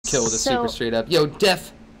kill with a super straight up. Yo,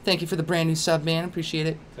 Def, thank you for the brand new sub, man. Appreciate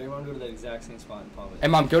it. Tell your mom to go to that exact same spot and pop it. Hey,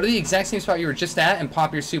 Mom, go to the exact same spot you were just at and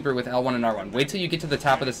pop your super with L1 and R1. Wait till you get to the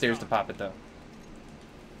top of the stairs to pop it, though.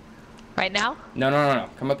 Right now? No.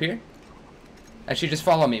 Come up here. Actually, just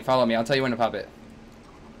follow me. Follow me. I'll tell you when to pop it.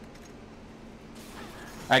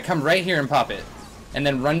 Alright, come right here and pop it. And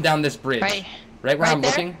then run down this bridge. Right where I'm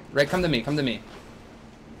looking. Right, come to me. Come to me.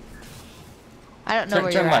 I don't know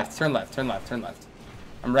where you're at. Turn left. Turn left.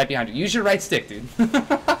 I'm right behind you. Use your right stick, dude.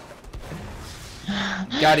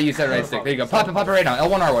 Gotta use that right stick. There you go. Pop it right now.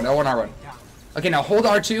 L1, R1. L1, R1. Okay, now hold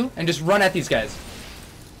R2 and just run at these guys.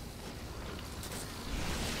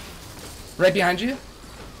 Right behind you.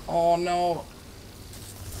 Oh, no.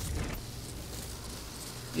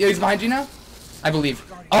 Yo, he's behind you now? I believe.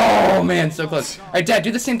 Oh, man, so close. All right, Dad,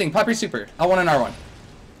 do the same thing. Pop your super. L1 and R1.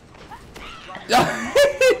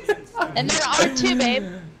 And they're R2, babe.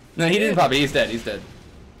 No, he didn't pop it. He's dead. He's dead.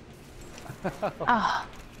 Oh,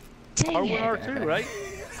 dang it. R1, R2, right?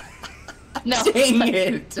 No. Dang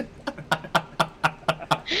it. Dang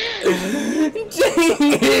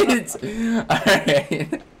it.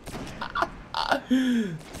 Alright.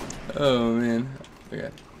 Oh, man. Okay.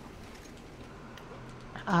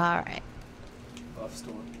 Alright.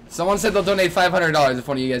 Someone said they'll donate $500 if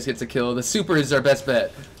one of you guys gets a kill. The super is our best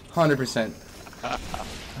bet. 100%.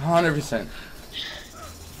 100%.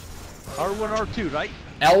 R1, R2, right?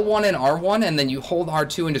 L1 and R1, and then you hold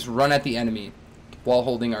R2 and just run at the enemy while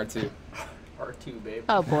holding R2. R2, babe.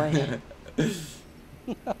 Oh, boy.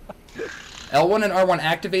 L1 and R1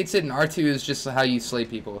 activates it, and R2 is just how you slay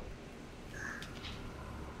people.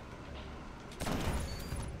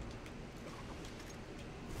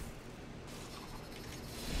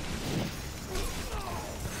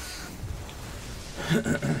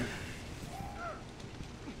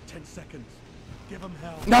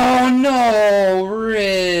 No,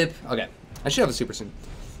 rip. Okay, I should have a super soon.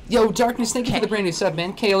 Yo, Darkness, thank you for the brand new sub,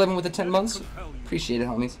 man. K11 with the 10 months. Appreciate it,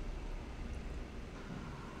 homies.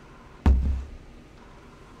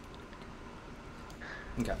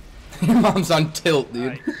 Okay. Your mom's on tilt,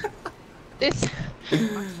 dude.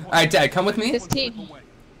 Alright, Dad, come with me. This team.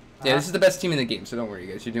 Yeah, this is the best team in the game, so don't worry,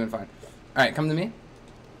 guys. You're doing fine. Alright, come to me.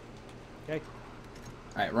 Okay.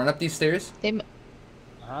 Alright, run up these stairs.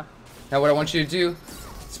 Uh-huh. Now what I want you to do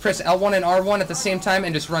is press L1 and R1 at the same time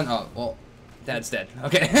and just run. Oh, well, Dad's dead.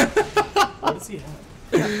 Okay. What does he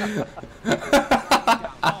have?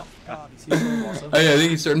 Oh yeah, I think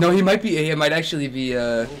he's. No, he might be. He might actually be.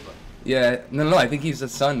 Yeah. No, I think he's a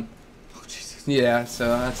son. Oh Jesus. Yeah, so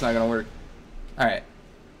that's not gonna work. All right.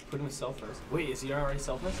 Put him in self first. Wait, is he already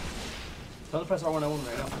self first? Tell him to press R1, L1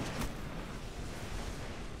 right now.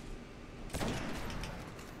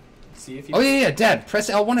 See if you. Oh yeah, Dad. Press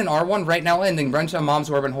L1 and R1 right now, and then run to Mom's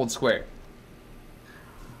orb and hold square.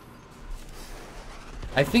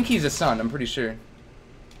 I think he's a son. I'm pretty sure.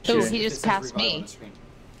 Oh, he just passed me.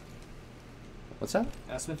 What's that?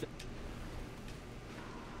 Smith.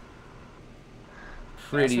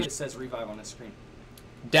 Pretty. It says revive on his screen.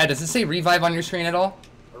 Dad, does it say revive on your screen at all?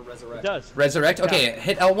 Or resurrect. It does. Resurrect? Okay,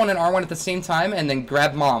 hit L1 and R1 at the same time, and then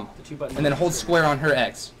grab Mom. And then hold square on her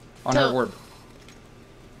X. On her orb.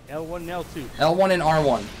 L1 and L2. L1 and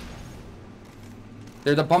R1.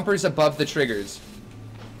 They're the bumpers above the triggers.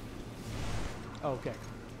 Oh, okay.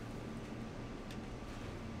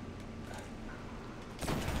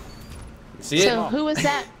 See it? So who was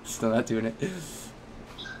that? Still not doing it.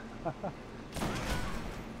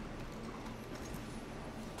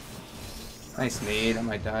 Nice nade. I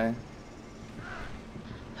might die.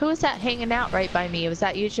 Who was that hanging out right by me? Was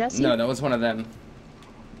that you, Jesse? No, that was one of them.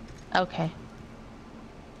 Okay.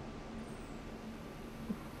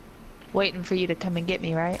 Waiting for you to come and get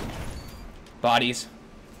me, right? Bodies.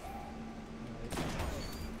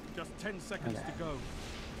 Just 10 seconds to go.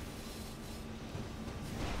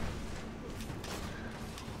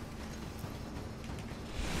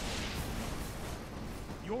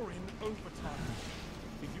 You're in overtime.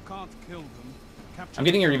 If you can't kill them, capture. I'm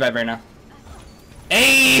getting a revive right now.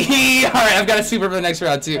 Hey! Alright, I've got a super for the next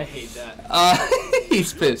round, too. I hate that.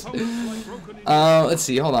 He's pissed. Let's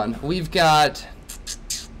see, hold on. We've got...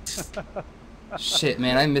 Shit,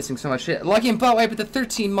 man, I'm missing so much shit. Lucky and Botwipe with the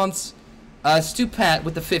 13 months. Stu Pat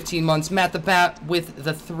with the 15 months. Matt the Bat with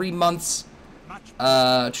the 3 months.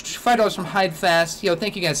 $5 from Hide Fast. Yo,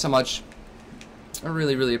 thank you guys so much. I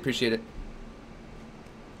really, really appreciate it.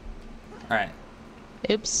 Alright.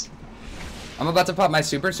 Oops. I'm about to pop my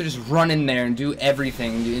super, so just run in there and do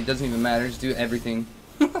everything. It doesn't even matter, just do everything.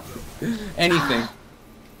 Anything.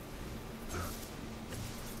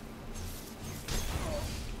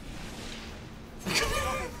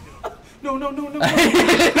 No. No,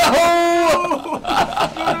 No!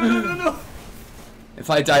 If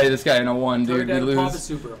I die to this guy in a 1, dude, we Target Papa lose.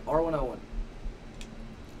 Super, R1L1.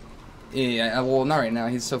 Yeah, well, not right now.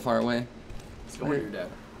 He's so far away. It's going to your dad.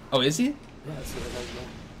 Oh, is he? Yeah, that's what I got going.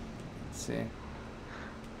 Let's see.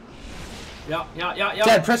 Yeah.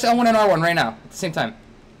 Dad, press L1 and R1 right now at the same time.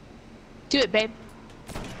 Do it, babe.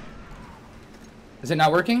 Is it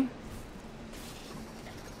not working?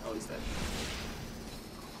 Oh, he's dead.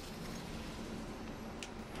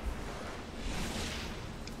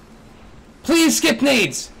 Please skip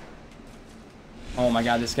nades! Oh my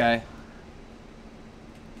god, this guy.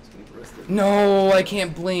 He's going to get arrested. No, I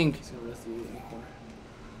can't blink. He's going to arrest you in the corner.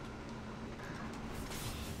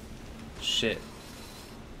 Shit.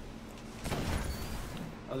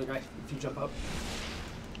 Other guy, if you jump up.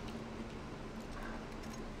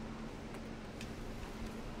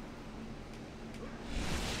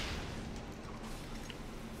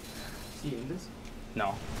 Is he in this?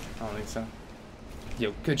 No, I don't think so.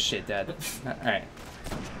 Yo, good shit, Dad. Alright.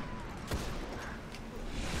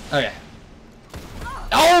 Okay.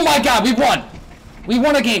 Oh my god, we won! We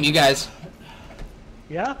won a game, you guys.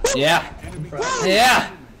 Yeah? Yeah. I'm proud. Yeah!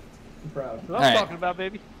 I'm proud. That's what I'm Alright. talking about,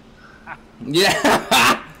 baby.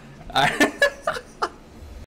 Yeah! Alright.